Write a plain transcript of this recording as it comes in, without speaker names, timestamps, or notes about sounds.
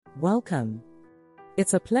Welcome.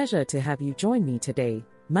 It's a pleasure to have you join me today,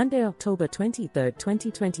 Monday, October 23,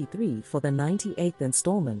 2023, for the 98th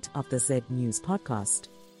installment of the Z News Podcast.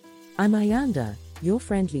 I'm Ayanda, your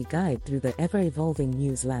friendly guide through the ever-evolving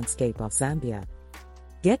news landscape of Zambia.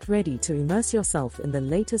 Get ready to immerse yourself in the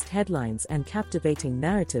latest headlines and captivating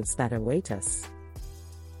narratives that await us.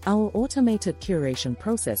 Our automated curation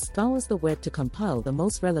process scours the web to compile the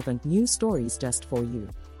most relevant news stories just for you.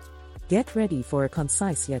 Get ready for a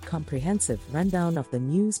concise yet comprehensive rundown of the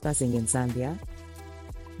news buzzing in Zambia.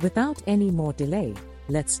 Without any more delay,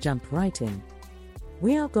 let's jump right in.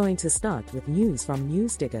 We are going to start with news from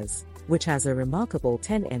Newsdiggers, which has a remarkable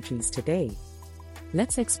 10 entries today.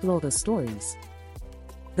 Let's explore the stories.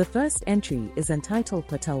 The first entry is entitled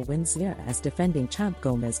Patel wins year as defending champ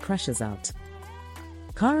Gomez crushes out.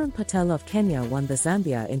 Karan Patel of Kenya won the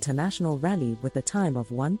Zambia International Rally with a time of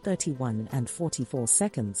 1:31 and 44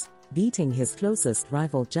 seconds, beating his closest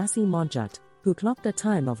rival Jassy Monjat, who clocked a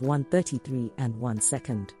time of 1:33 and 1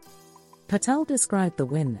 second. Patel described the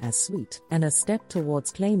win as sweet and a step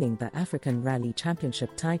towards claiming the African Rally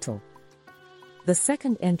Championship title. The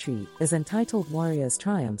second entry is entitled Warriors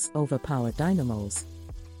Triumphs over Power Dynamos.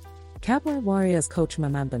 Kabwe Warriors coach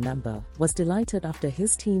Mamamba Number was delighted after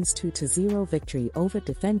his team's 2-0 victory over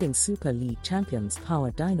defending Super League champions Power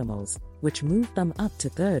Dynamos, which moved them up to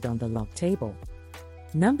third on the log table.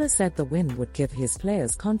 Number said the win would give his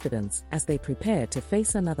players confidence as they prepare to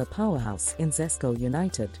face another powerhouse in Zesco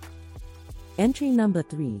United. Entry number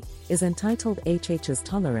 3 is entitled HH's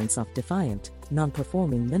Tolerance of Defiant,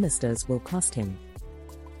 Non-Performing Ministers Will Cost Him.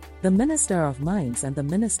 The Minister of Mines and the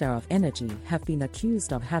Minister of Energy have been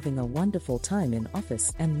accused of having a wonderful time in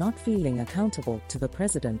office and not feeling accountable to the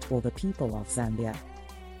President or the people of Zambia.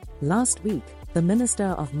 Last week, the Minister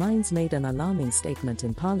of Mines made an alarming statement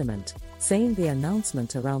in Parliament, saying the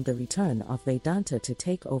announcement around the return of Vedanta to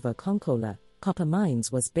take over Konkola copper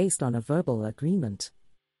mines was based on a verbal agreement.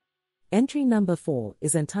 Entry number 4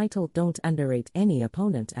 is entitled Don't Underrate Any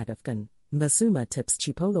Opponent at AFCON, Masuma tips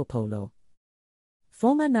Chipolopolo.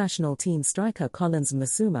 Former national team striker Collins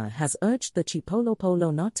Masuma has urged the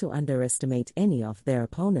Chipolopolo not to underestimate any of their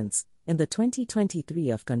opponents in the 2023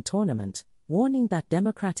 AFCON tournament, warning that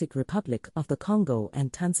Democratic Republic of the Congo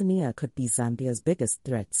and Tanzania could be Zambia's biggest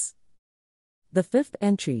threats. The fifth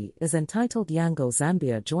entry is entitled Yango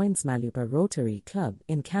Zambia joins Maluba Rotary Club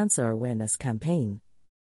in Cancer Awareness Campaign.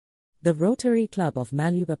 The Rotary Club of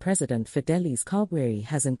Maluba President Fidelis Kabweri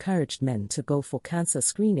has encouraged men to go for cancer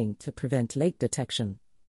screening to prevent late detection.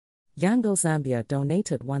 Yango Zambia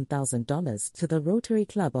donated $1,000 to the Rotary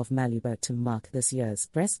Club of Maluba to mark this year's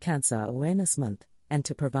Breast Cancer Awareness Month and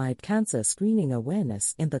to provide cancer screening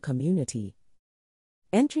awareness in the community.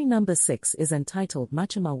 Entry number 6 is entitled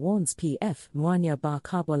Machima warns PF Mwanya Bar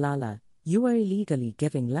Kabolala, you are illegally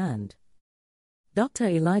giving land. Dr.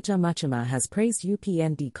 Elijah Machima has praised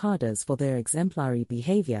UPND cadres for their exemplary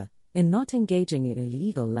behavior in not engaging in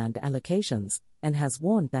illegal land allocations and has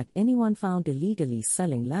warned that anyone found illegally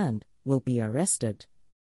selling land will be arrested.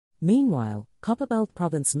 Meanwhile, Copperbelt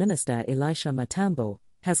Province Minister Elisha Matambo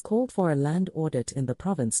has called for a land audit in the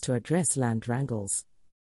province to address land wrangles.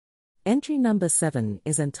 Entry number 7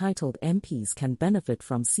 is entitled MPs can benefit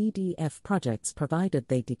from CDF projects provided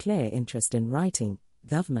they declare interest in writing,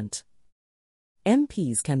 government.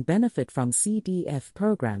 MPs can benefit from CDF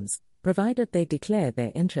programs, provided they declare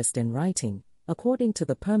their interest in writing, according to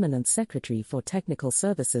the Permanent Secretary for Technical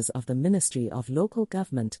Services of the Ministry of Local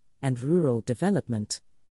Government and Rural Development.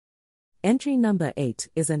 Entry number 8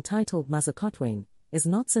 is entitled Mazakotwain is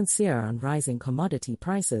not sincere on rising commodity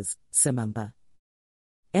prices, Simamba.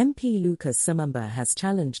 MP Lucas Simamba has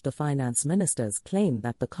challenged the finance minister's claim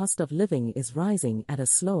that the cost of living is rising at a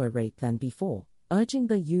slower rate than before, urging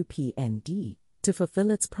the UPND to fulfill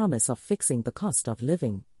its promise of fixing the cost of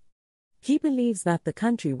living. He believes that the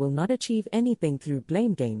country will not achieve anything through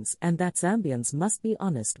blame games and that Zambians must be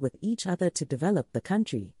honest with each other to develop the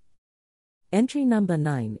country. Entry number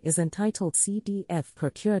 9 is entitled CDF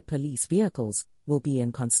procured police vehicles will be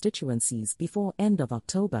in constituencies before end of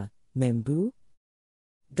October, Membu.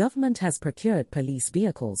 Government has procured police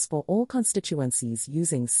vehicles for all constituencies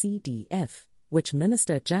using CDF, which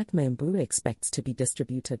Minister Jack Membu expects to be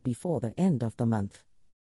distributed before the end of the month.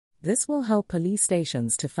 This will help police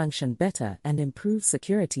stations to function better and improve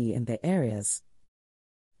security in their areas.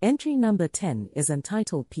 Entry number 10 is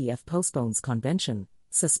entitled PF postpones convention,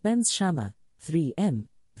 suspends Shama, 3M,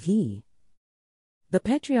 v. The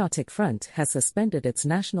Patriotic Front has suspended its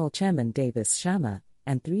national chairman Davis Shama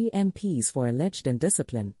and 3 MPs for alleged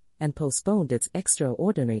indiscipline and postponed its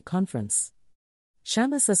extraordinary conference.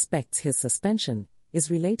 Shama suspects his suspension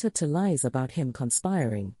is related to lies about him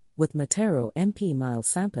conspiring with Matero MP Miles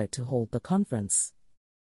Samper to hold the conference.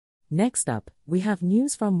 Next up, we have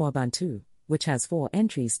news from Mwabantu, which has 4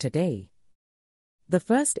 entries today. The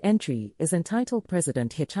first entry is entitled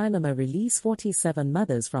President Hichilema Release 47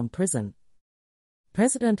 Mothers from Prison.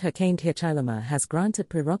 President Hakainde Hichilema has granted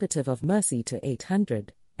prerogative of mercy to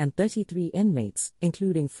 833 inmates,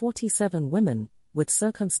 including 47 women, with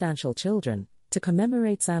circumstantial children, to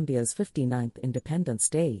commemorate Zambia's 59th Independence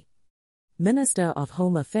Day. Minister of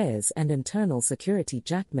Home Affairs and Internal Security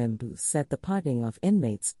Jack Membu said the pardoning of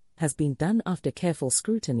inmates has been done after careful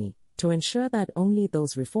scrutiny to ensure that only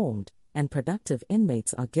those reformed and productive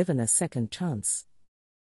inmates are given a second chance.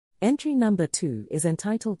 Entry number 2 is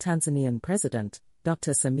entitled Tanzanian President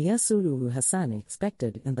Dr. Samia Suluhu Hassan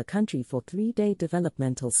expected in the country for 3-day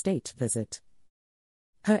developmental state visit.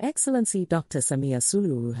 Her Excellency Dr. Samia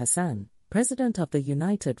Suluhu Hassan, President of the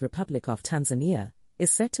United Republic of Tanzania,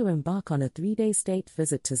 is set to embark on a 3-day state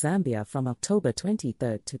visit to Zambia from October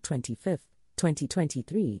 23 to 25,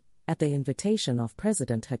 2023, at the invitation of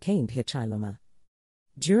President Hakainde Hichilema.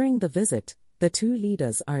 During the visit, the two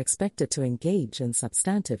leaders are expected to engage in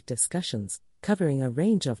substantive discussions, covering a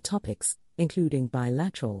range of topics, including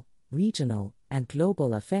bilateral, regional, and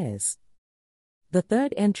global affairs. The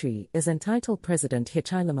third entry is entitled President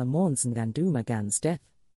Hichilema Mourns Ngandu Magan's Death.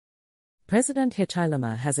 President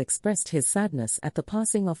Hichilema has expressed his sadness at the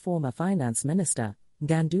passing of former Finance Minister,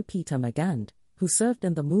 Ngandu Peter Magand, who served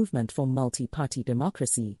in the Movement for Multi-Party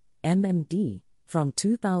Democracy, MMD, from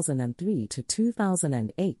 2003 to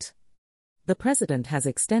 2008. The President has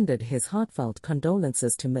extended his heartfelt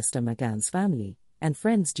condolences to Mr. Magand's family and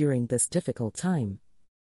friends during this difficult time.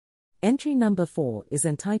 Entry number 4 is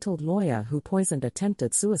entitled Lawyer Who Poisoned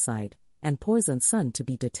Attempted Suicide and Poisoned Son to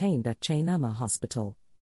be Detained at Chainama Hospital.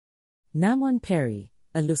 Namwan Perry,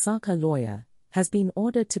 a Lusaka lawyer, has been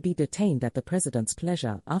ordered to be detained at the President's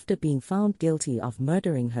pleasure after being found guilty of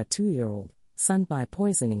murdering her 2-year-old son by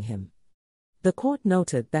poisoning him. The court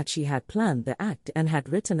noted that she had planned the act and had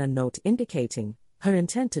written a note indicating her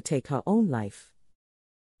intent to take her own life.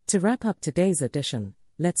 To wrap up today's edition,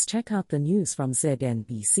 let's check out the news from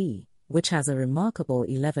ZNBC, which has a remarkable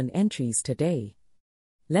 11 entries today.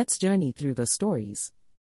 Let's journey through the stories.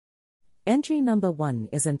 Entry number 1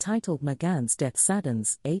 is entitled Magand's Death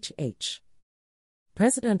Saddens HH.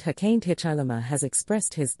 President Hakainde Hichilema has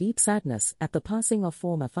expressed his deep sadness at the passing of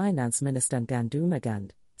former Finance Minister Ngandu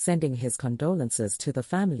Magand, sending his condolences to the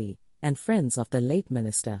family and friends of the late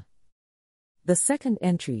minister. The second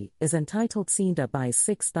entry is entitled Sinda buys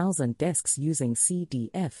 6,000 desks using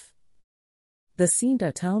CDF. The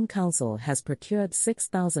Sinda Town Council has procured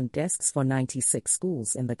 6,000 desks for 96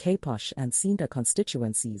 schools in the Kaposh and Sinda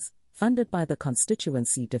constituencies, funded by the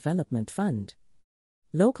Constituency Development Fund.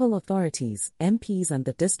 Local authorities, MPs and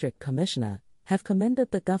the District Commissioner have commended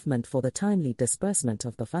the government for the timely disbursement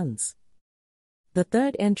of the funds. The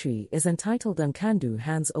third entry is entitled Nkandu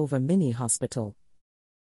Hands Over Mini Hospital.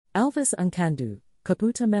 Elvis Nkandu,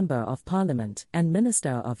 Kaputa Member of Parliament and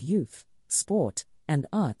Minister of Youth, Sport, and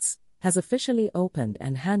Arts, has officially opened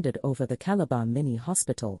and handed over the Calabar Mini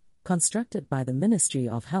Hospital, constructed by the Ministry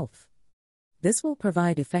of Health. This will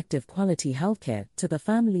provide effective quality healthcare to the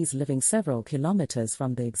families living several kilometers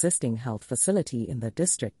from the existing health facility in the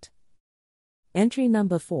district. Entry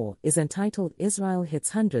number 4 is entitled Israel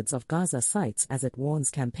Hits Hundreds of Gaza Sites as It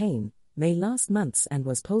Warns campaign, May last month and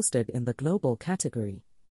was posted in the global category.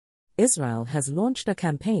 Israel has launched a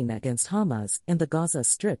campaign against Hamas in the Gaza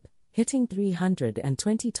Strip, hitting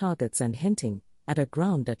 320 targets and hinting at a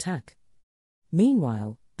ground attack.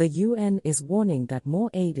 Meanwhile, the UN is warning that more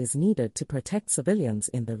aid is needed to protect civilians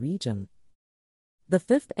in the region. The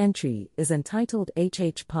fifth entry is entitled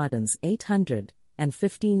HH Pardons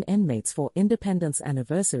 815 Inmates for Independence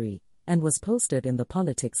Anniversary and was posted in the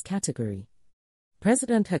politics category.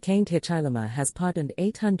 President Hakainde Hichilema has pardoned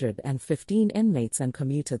 815 inmates and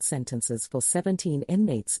commuted sentences for 17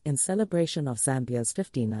 inmates in celebration of Zambia's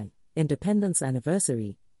 59th Independence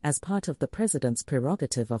Anniversary, as part of the President's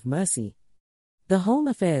prerogative of mercy. The Home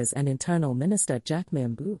Affairs and Internal Minister Jack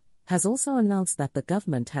Membu has also announced that the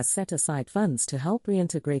government has set aside funds to help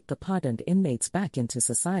reintegrate the pardoned inmates back into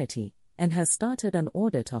society, and has started an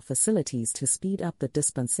audit of facilities to speed up the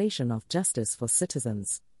dispensation of justice for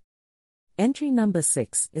citizens. Entry number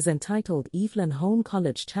 6 is entitled Evelyn Hone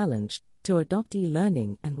College Challenge to Adopt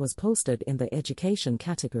e-Learning and was posted in the Education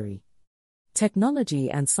category.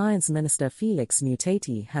 Technology and Science Minister Felix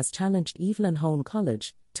Mutati has challenged Evelyn Hone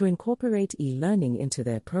College to incorporate e-learning into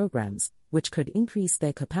their programs, which could increase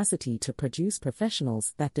their capacity to produce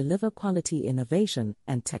professionals that deliver quality innovation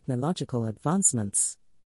and technological advancements.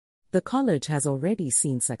 The college has already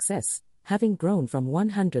seen success, having grown from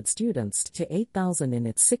 100 students to 8,000 in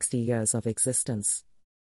its 60 years of existence.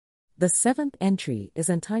 The seventh entry is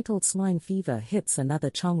entitled Swine Fever Hits Another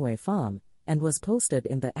Chongwei Farm, and was posted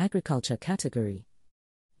in the agriculture category.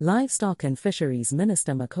 Livestock and Fisheries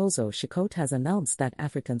Minister Makozo Shikote has announced that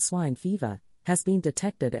African swine fever has been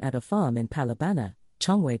detected at a farm in Palabana,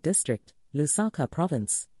 Chongwei District, Lusaka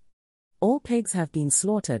Province. All pigs have been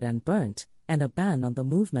slaughtered and burnt, and a ban on the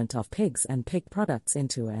movement of pigs and pig products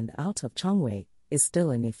into and out of Chongwei is still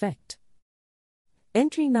in effect.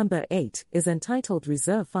 Entry number 8 is entitled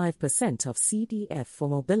Reserve 5% of CDF for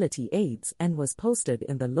Mobility Aids and was posted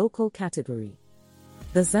in the local category.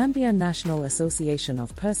 The Zambia National Association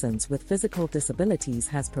of Persons with Physical Disabilities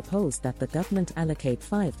has proposed that the government allocate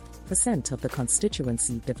 5% of the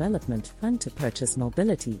constituency development fund to purchase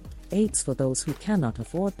mobility aids for those who cannot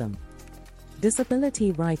afford them.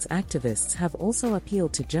 Disability rights activists have also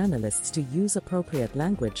appealed to journalists to use appropriate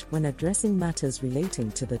language when addressing matters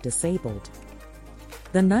relating to the disabled.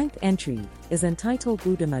 The ninth entry is entitled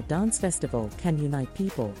Budima Dance Festival Can Unite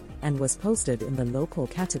People and was posted in the local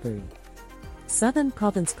category. Southern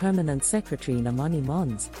Province Permanent Secretary Namani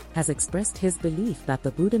Mons has expressed his belief that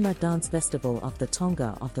the Budima Dance Festival of the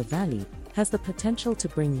Tonga of the Valley has the potential to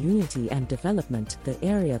bring unity and development to the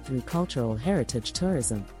area through cultural heritage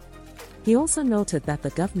tourism. He also noted that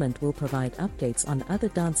the government will provide updates on other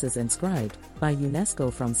dances inscribed by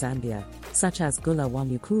UNESCO from Zambia, such as Gula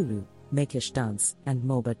Wamukulu, Makish dance, and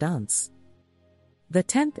Moba dance. The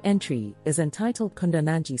 10th entry is entitled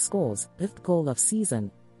Kundananji Scores 5th Goal of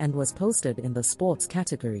Season and was posted in the sports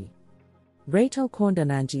category. Rachel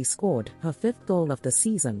Kundananji scored her 5th goal of the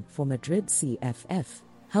season for Madrid CFF,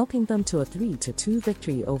 helping them to a 3-2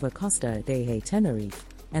 victory over Costa de Tenerife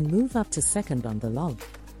and move up to second on the log.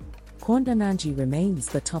 Kundananji remains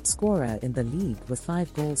the top scorer in the league with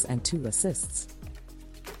 5 goals and 2 assists.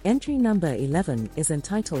 Entry number 11 is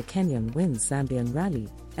entitled Kenyan Wins Zambian Rally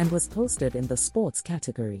and was posted in the sports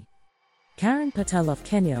category. Karen Patel of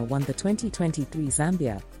Kenya won the 2023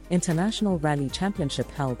 Zambia International Rally Championship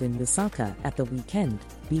held in Lusaka at the weekend,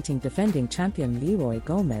 beating defending champion Leroy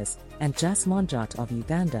Gomez and Jas Monjat of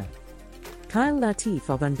Uganda. Kyle Latif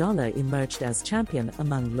of Andola emerged as champion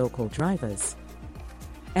among local drivers.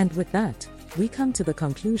 And with that, we come to the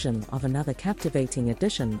conclusion of another captivating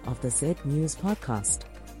edition of the Z News Podcast.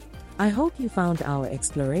 I hope you found our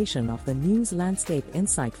exploration of the news landscape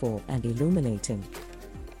insightful and illuminating.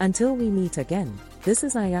 Until we meet again, this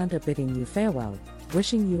is Ayanda bidding you farewell,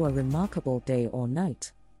 wishing you a remarkable day or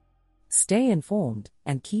night. Stay informed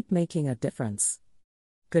and keep making a difference.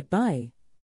 Goodbye.